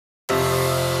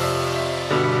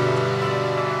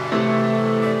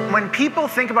people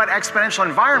think about exponential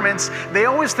environments, they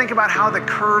always think about how the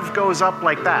curve goes up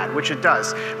like that, which it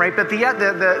does, right? But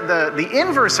the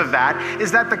inverse of that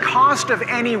is that the cost of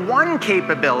any one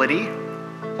capability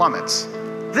plummets.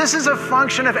 This is a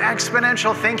function of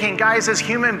exponential thinking. Guys, as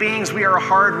human beings, we are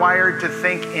hardwired to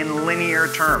think in linear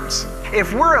terms.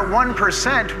 If we're at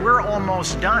 1%, we're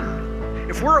almost done.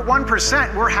 If we're at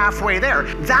 1%, we're halfway there.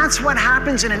 That's what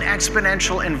happens in an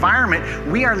exponential environment.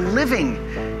 We are living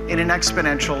in an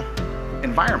exponential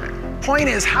environment. Point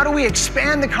is, how do we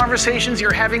expand the conversations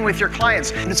you're having with your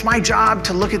clients? And it's my job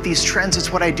to look at these trends.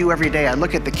 It's what I do every day. I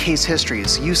look at the case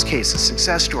histories, use cases,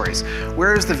 success stories.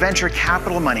 Where is the venture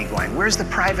capital money going? Where's the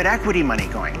private equity money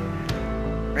going?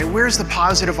 Right? Where's the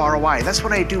positive ROI? That's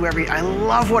what I do I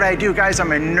love what I do. Guys,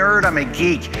 I'm a nerd, I'm a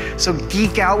geek. So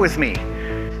geek out with me.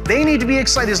 They need to be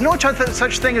excited. There's no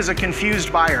such thing as a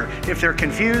confused buyer. If they're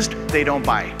confused, they don't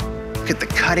buy. Look at the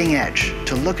cutting edge,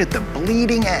 to look at the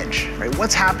bleeding edge, right?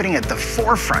 What's happening at the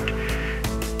forefront,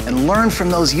 and learn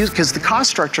from those because the cost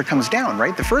structure comes down,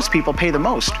 right? The first people pay the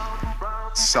most.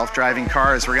 Self-driving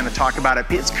cars, we're going to talk about it.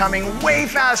 It's coming way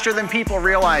faster than people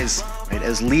realize. Right?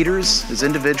 As leaders, as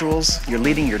individuals, you're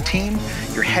leading your team,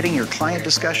 you're heading your client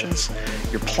discussions,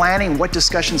 you're planning what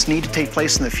discussions need to take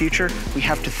place in the future. We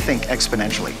have to think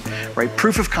exponentially, right?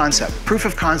 Proof of concept. Proof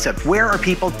of concept. Where are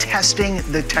people testing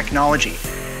the technology?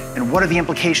 And what are the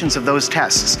implications of those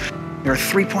tests? There are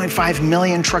 3.5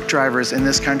 million truck drivers in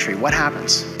this country. What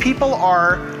happens? People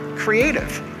are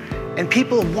creative, and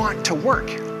people want to work.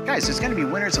 Guys, there's going to be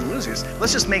winners and losers.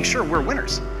 Let's just make sure we're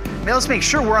winners. Let's make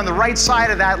sure we're on the right side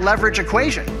of that leverage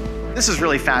equation. This is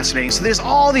really fascinating. So there's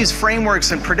all these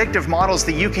frameworks and predictive models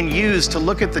that you can use to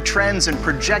look at the trends and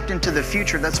project into the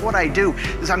future. That's what I do.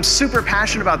 I'm super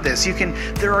passionate about this.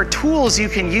 There are tools you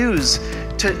can use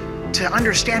to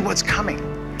understand what's coming.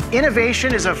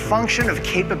 Innovation is a function of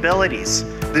capabilities.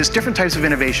 There's different types of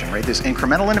innovation, right? There's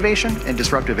incremental innovation and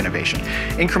disruptive innovation.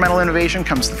 Incremental innovation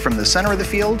comes from the center of the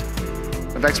field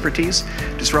of expertise.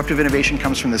 Disruptive innovation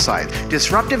comes from the side.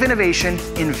 Disruptive innovation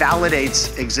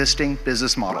invalidates existing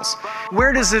business models.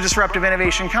 Where does the disruptive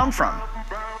innovation come from?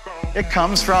 It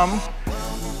comes from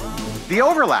the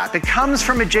overlap. It comes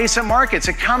from adjacent markets.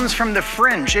 It comes from the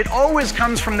fringe. It always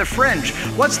comes from the fringe.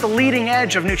 What's the leading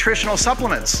edge of nutritional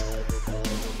supplements?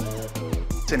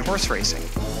 In horse racing.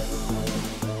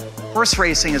 Horse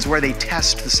racing is where they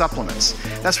test the supplements.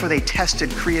 That's where they tested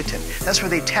creatine. That's where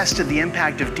they tested the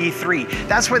impact of D3.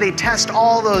 That's where they test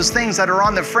all those things that are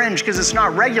on the fringe because it's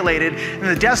not regulated, and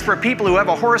the desperate people who have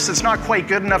a horse that's not quite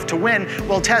good enough to win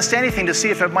will test anything to see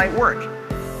if it might work.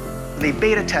 They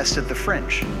beta test at the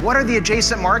fringe. What are the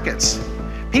adjacent markets?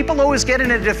 People always get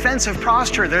in a defensive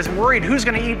posture. They're worried, who's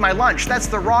going to eat my lunch? That's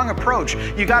the wrong approach.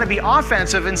 You got to be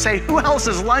offensive and say, who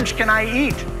else's lunch can I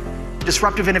eat?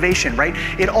 Disruptive innovation, right?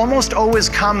 It almost always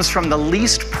comes from the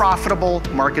least profitable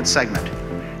market segment,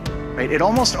 right? It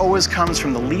almost always comes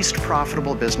from the least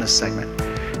profitable business segment,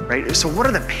 right? So what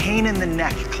are the pain in the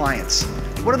neck clients?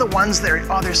 What are the ones that are,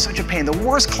 oh, there's such a pain? The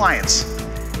worst clients.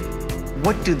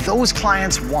 What do those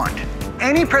clients want?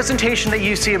 Any presentation that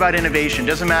you see about innovation,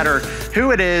 doesn't matter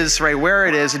who it is, right, where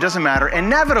it is, it doesn't matter.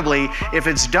 Inevitably, if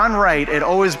it's done right, it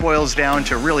always boils down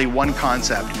to really one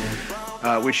concept,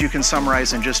 which you can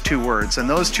summarize in just 2 words. And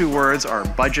those 2 words are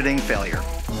budgeting failure.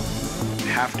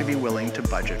 You have to be willing to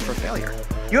budget for failure.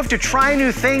 You have to try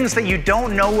new things that you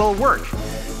don't know will work.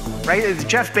 Right?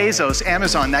 Jeff Bezos,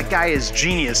 Amazon, that guy is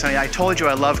genius. I told you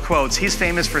I love quotes. He's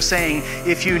famous for saying,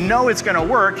 if you know it's going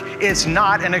to work, it's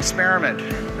not an experiment.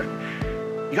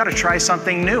 You got to try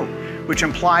something new, which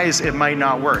implies it might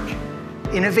not work.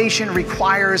 Innovation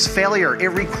requires failure. It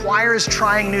requires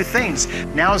trying new things.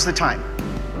 Now's the time.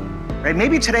 Right?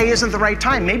 Maybe today isn't the right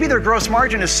time. Maybe their gross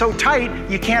margin is so tight,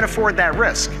 you can't afford that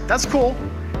risk. That's cool.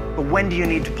 But when do you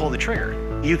need to pull the trigger?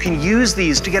 You can use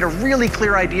these to get a really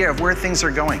clear idea of where things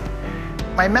are going.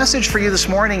 My message for you this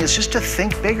morning is just to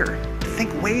think bigger, to think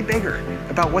way bigger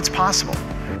about what's possible.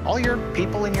 All your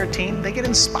people in your team, they get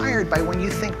inspired by when you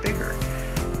think bigger.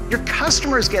 Your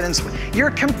customers get inspired.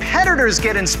 Your competitors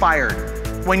get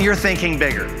inspired when you're thinking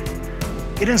bigger.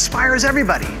 It inspires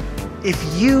everybody if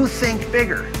you think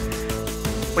bigger.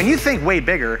 When you think way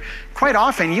bigger, quite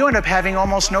often you end up having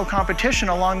almost no competition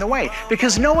along the way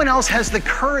because no one else has the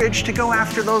courage to go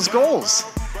after those goals.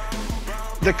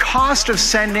 The cost of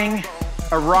sending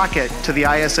a rocket to the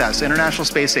ISS, International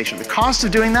Space Station, the cost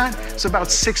of doing that is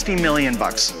about 60 million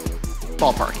bucks,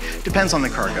 ballpark. Depends on the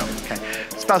cargo, okay?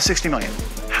 It's about 60 million.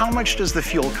 How much does the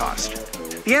fuel cost?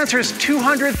 The answer is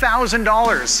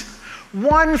 $200,000,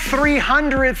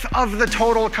 1/300th of the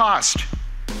total cost.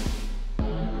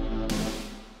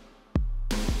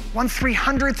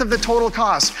 1/300th of the total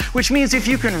cost, which means if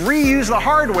you can reuse the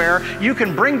hardware, you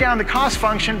can bring down the cost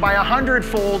function by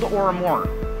 100-fold or more.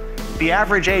 The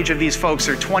average age of these folks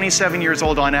are 27 years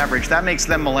old on average. That makes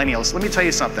them millennials. Let me tell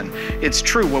you something. It's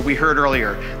true what we heard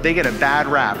earlier. They get a bad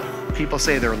rap. People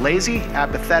say they're lazy,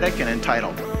 apathetic, and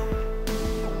entitled.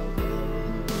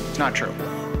 It's not true.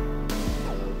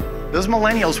 Those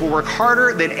millennials will work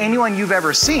harder than anyone you've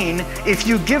ever seen if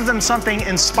you give them something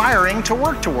inspiring to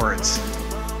work towards.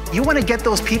 You want to get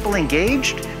those people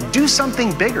engaged? Do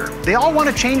something bigger. They all want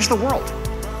to change the world.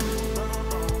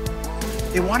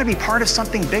 They want to be part of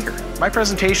something bigger. My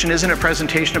presentation isn't a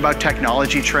presentation about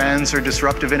technology trends or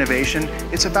disruptive innovation.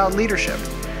 It's about leadership.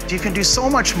 You can do so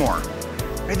much more.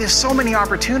 Right? There's so many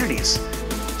opportunities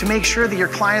to make sure that your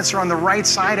clients are on the right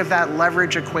side of that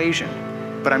leverage equation.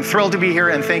 But I'm thrilled to be here,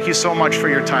 and thank you so much for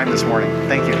your time this morning.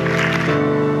 Thank you.